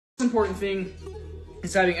Important thing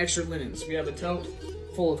is having extra linens. We have a tote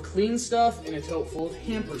full of clean stuff and a tote full of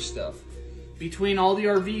hamper stuff. Between all the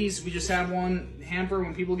RVs, we just have one hamper.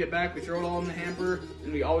 When people get back, we throw it all in the hamper,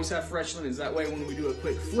 and we always have fresh linens. That way, when we do a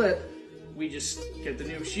quick flip, we just get the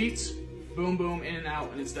new sheets, boom, boom, in and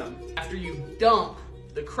out, and it's done. After you dump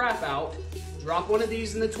the crap out, drop one of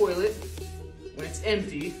these in the toilet when it's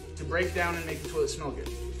empty to break down and make the toilet smell good.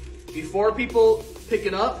 Before people pick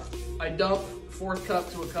it up, I dump a fourth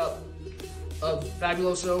cup to a cup of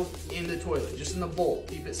Fabuloso in the toilet, just in the bowl.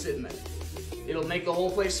 Keep it sitting there. It'll make the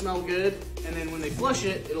whole place smell good, and then when they flush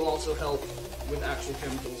it, it'll also help with actual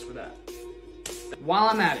chemicals for that. While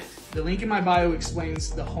I'm at it, the link in my bio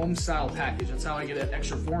explains the home style package. That's how I get an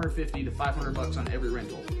extra $450 to $500 on every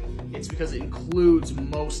rental. It's because it includes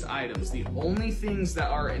most items. The only things that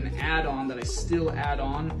are an add-on that I still add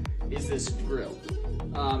on is this grill.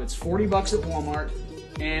 It's $40 at Walmart,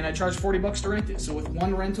 and I charge $40 to rent it. So with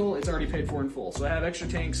one rental, it's already paid for in full. So I have extra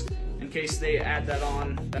tanks in case they add that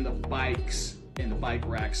on. And the bikes and the bike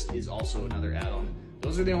racks is also another add-on.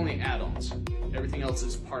 Those are the only add-ons. Everything else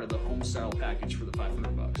is part of the home style package for the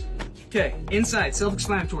 $500. Okay, inside,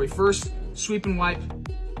 self-explanatory. First, sweep and wipe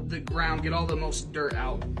the ground, get all the most dirt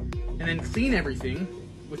out, and then clean everything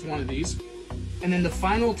with one of these. And then the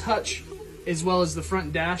final touch, as well as the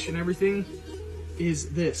front dash and everything, is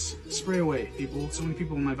this. Spray away, people. So many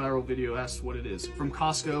people in my viral video asked what it is. From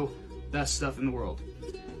Costco, best stuff in the world.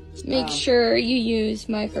 Make sure you use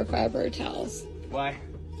microfiber towels. Why?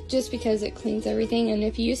 Just because it cleans everything, and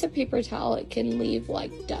if you use a paper towel, it can leave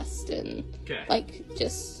like dust and like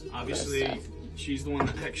just obviously gross stuff. She's the one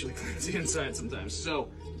that actually cleans the inside sometimes. So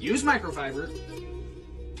use microfiber.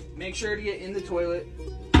 Make sure to get in the toilet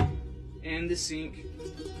and the sink.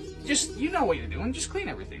 Just, you know what you're doing. Just clean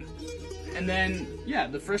everything. And then, yeah,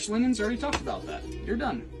 the fresh linens, already talked about that. You're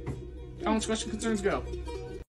done. Comments, questions, concerns, go.